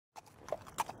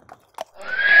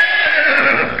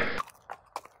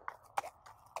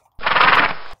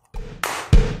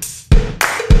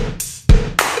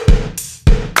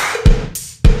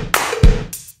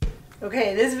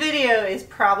Okay, this video is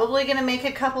probably going to make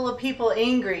a couple of people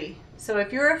angry. So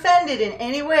if you're offended in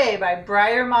any way by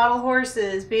Breyer model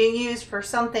horses being used for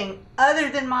something other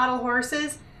than model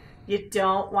horses, you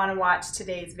don't want to watch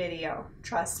today's video.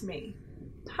 Trust me.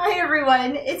 Hi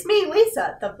everyone, it's me,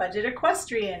 Lisa, the Budget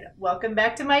Equestrian. Welcome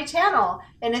back to my channel.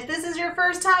 And if this is your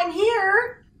first time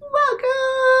here, welcome!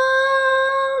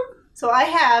 So I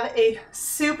have a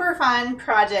super fun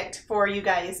project for you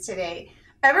guys today.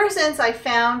 Ever since I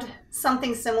found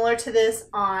something similar to this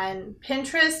on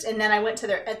Pinterest and then I went to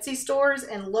their Etsy stores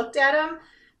and looked at them,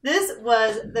 this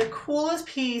was the coolest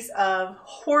piece of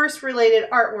horse-related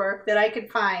artwork that I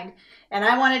could find. And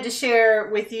I wanted to share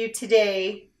with you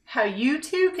today how you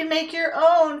too can make your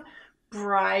own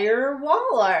Breyer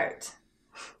wall art.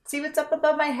 See what's up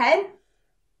above my head?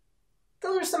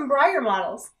 Those are some Breyer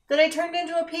models that I turned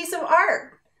into a piece of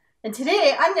art. And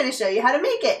today I'm going to show you how to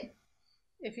make it.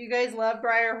 If you guys love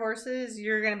Breyer horses,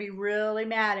 you're going to be really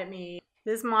mad at me.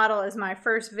 This model is my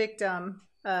first victim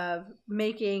of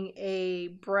making a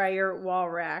Breyer wall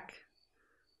rack.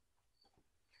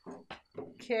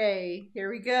 Okay, here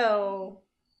we go.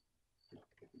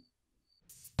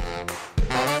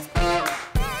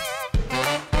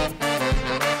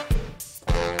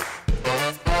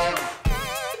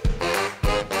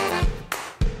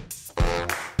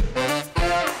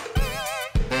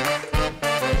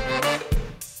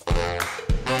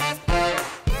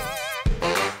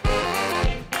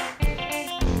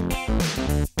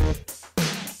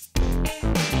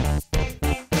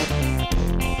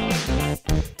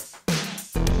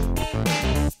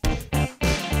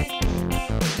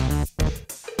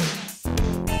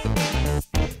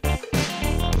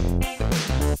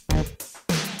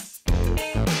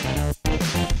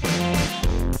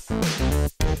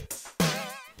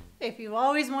 If you've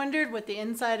always wondered what the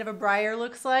inside of a Breyer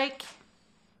looks like,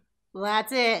 well,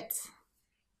 that's it.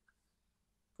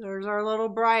 There's our little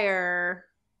Breyer.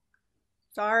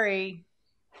 Sorry.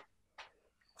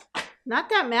 Not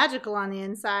that magical on the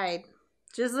inside.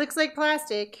 Just looks like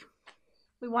plastic.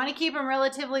 We want to keep them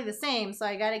relatively the same, so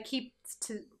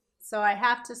I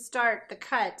have to start the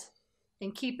cut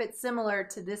and keep it similar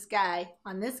to this guy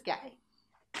on this guy.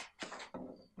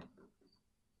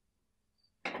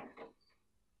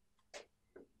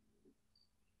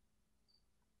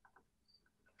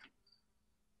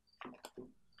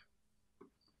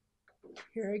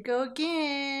 Here I go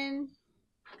again.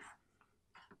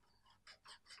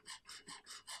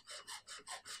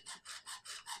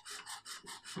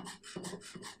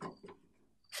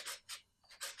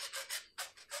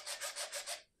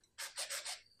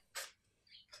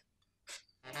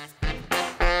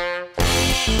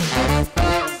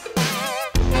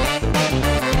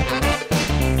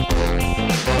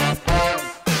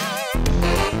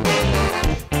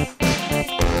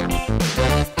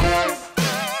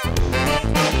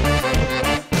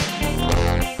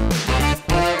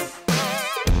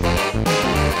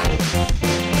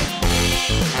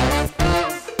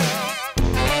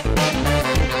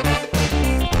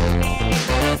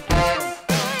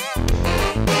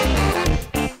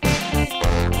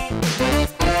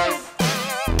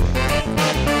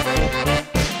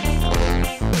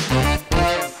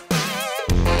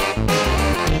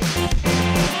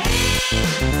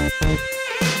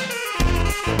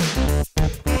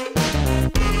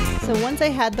 So once I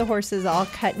had the horses all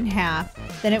cut in half,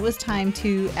 then it was time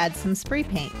to add some spray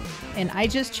paint. And I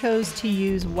just chose to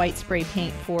use white spray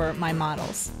paint for my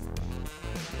models.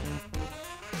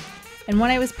 And when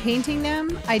I was painting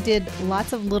them, I did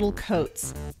lots of little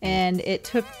coats. And it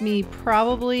took me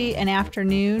probably an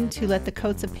afternoon to let the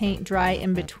coats of paint dry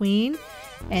in between.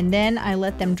 And then I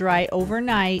let them dry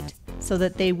overnight so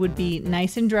that they would be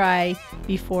nice and dry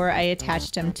before I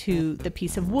attached them to the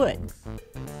piece of wood.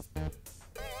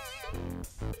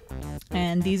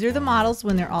 And these are the models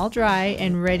when they're all dry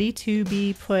and ready to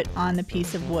be put on the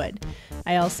piece of wood.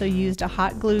 I also used a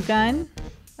hot glue gun,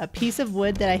 a piece of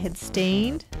wood that I had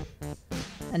stained,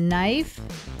 a knife,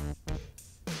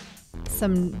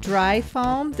 some dry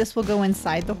foam. This will go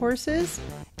inside the horses.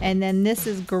 And then this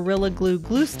is Gorilla Glue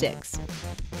glue sticks.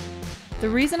 The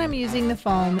reason I'm using the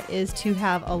foam is to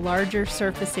have a larger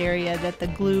surface area that the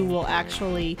glue will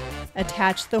actually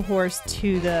attach the horse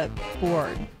to the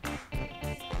board.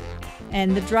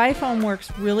 And the dry foam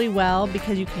works really well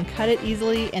because you can cut it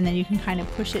easily and then you can kind of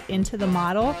push it into the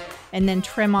model and then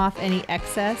trim off any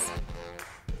excess.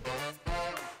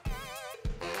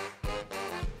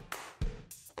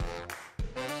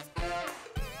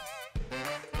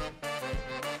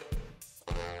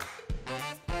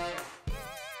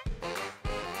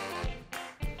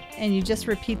 and you just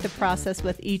repeat the process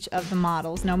with each of the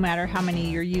models, no matter how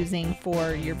many you're using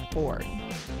for your board.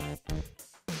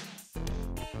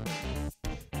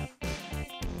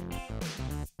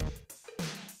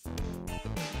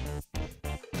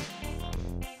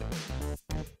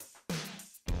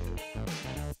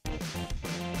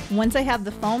 Once I have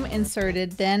the foam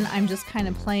inserted, then I'm just kind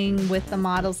of playing with the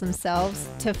models themselves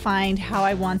to find how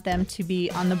I want them to be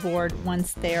on the board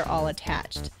once they're all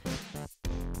attached.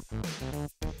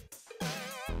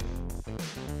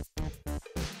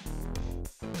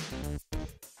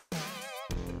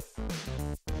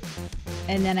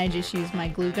 And then I just use my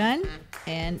glue gun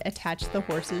and attach the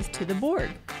horses to the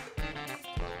board.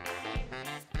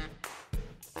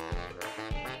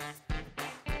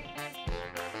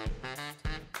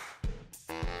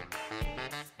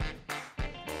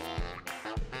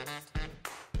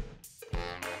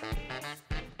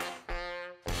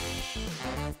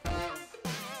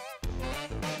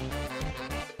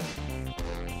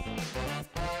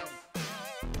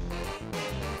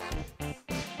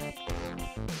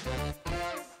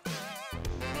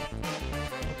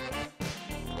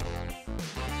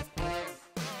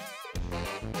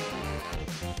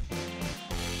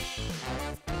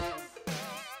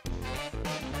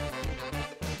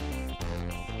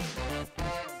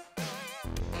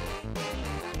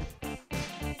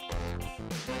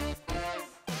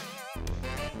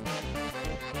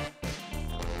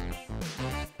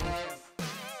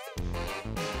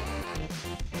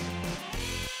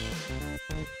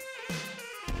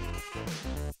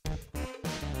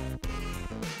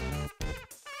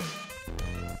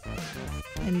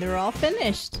 And they're all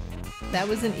finished. That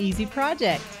was an easy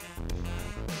project.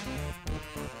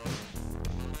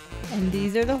 And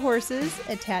these are the horses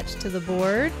attached to the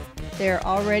board. They're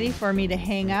all ready for me to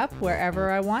hang up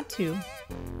wherever I want to.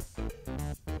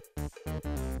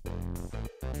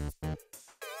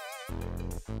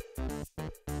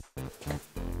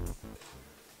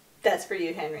 That's for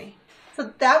you, Henry.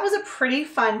 So that was a pretty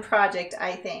fun project,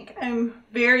 I think. I'm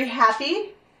very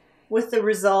happy with the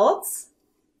results,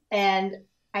 and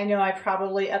I know I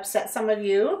probably upset some of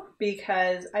you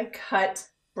because I cut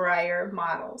Breyer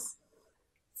models.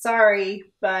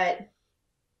 Sorry, but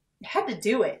I had to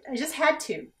do it. I just had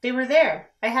to. They were there.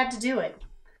 I had to do it.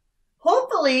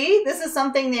 Hopefully this is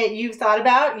something that you've thought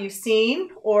about, you've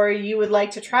seen, or you would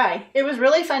like to try. It was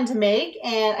really fun to make,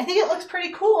 and I think it looks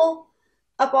pretty cool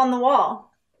up on the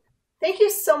wall. Thank you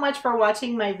so much for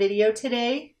watching my video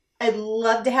today. I'd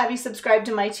love to have you subscribe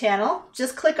to my channel.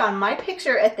 Just click on my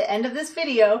picture at the end of this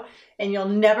video and you'll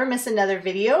never miss another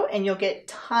video, and you'll get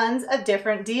tons of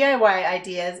different DIY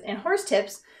ideas and horse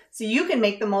tips so you can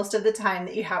make the most of the time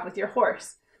that you have with your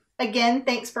horse. Again,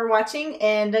 thanks for watching,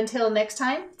 and until next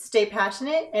time, stay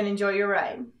passionate and enjoy your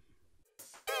ride.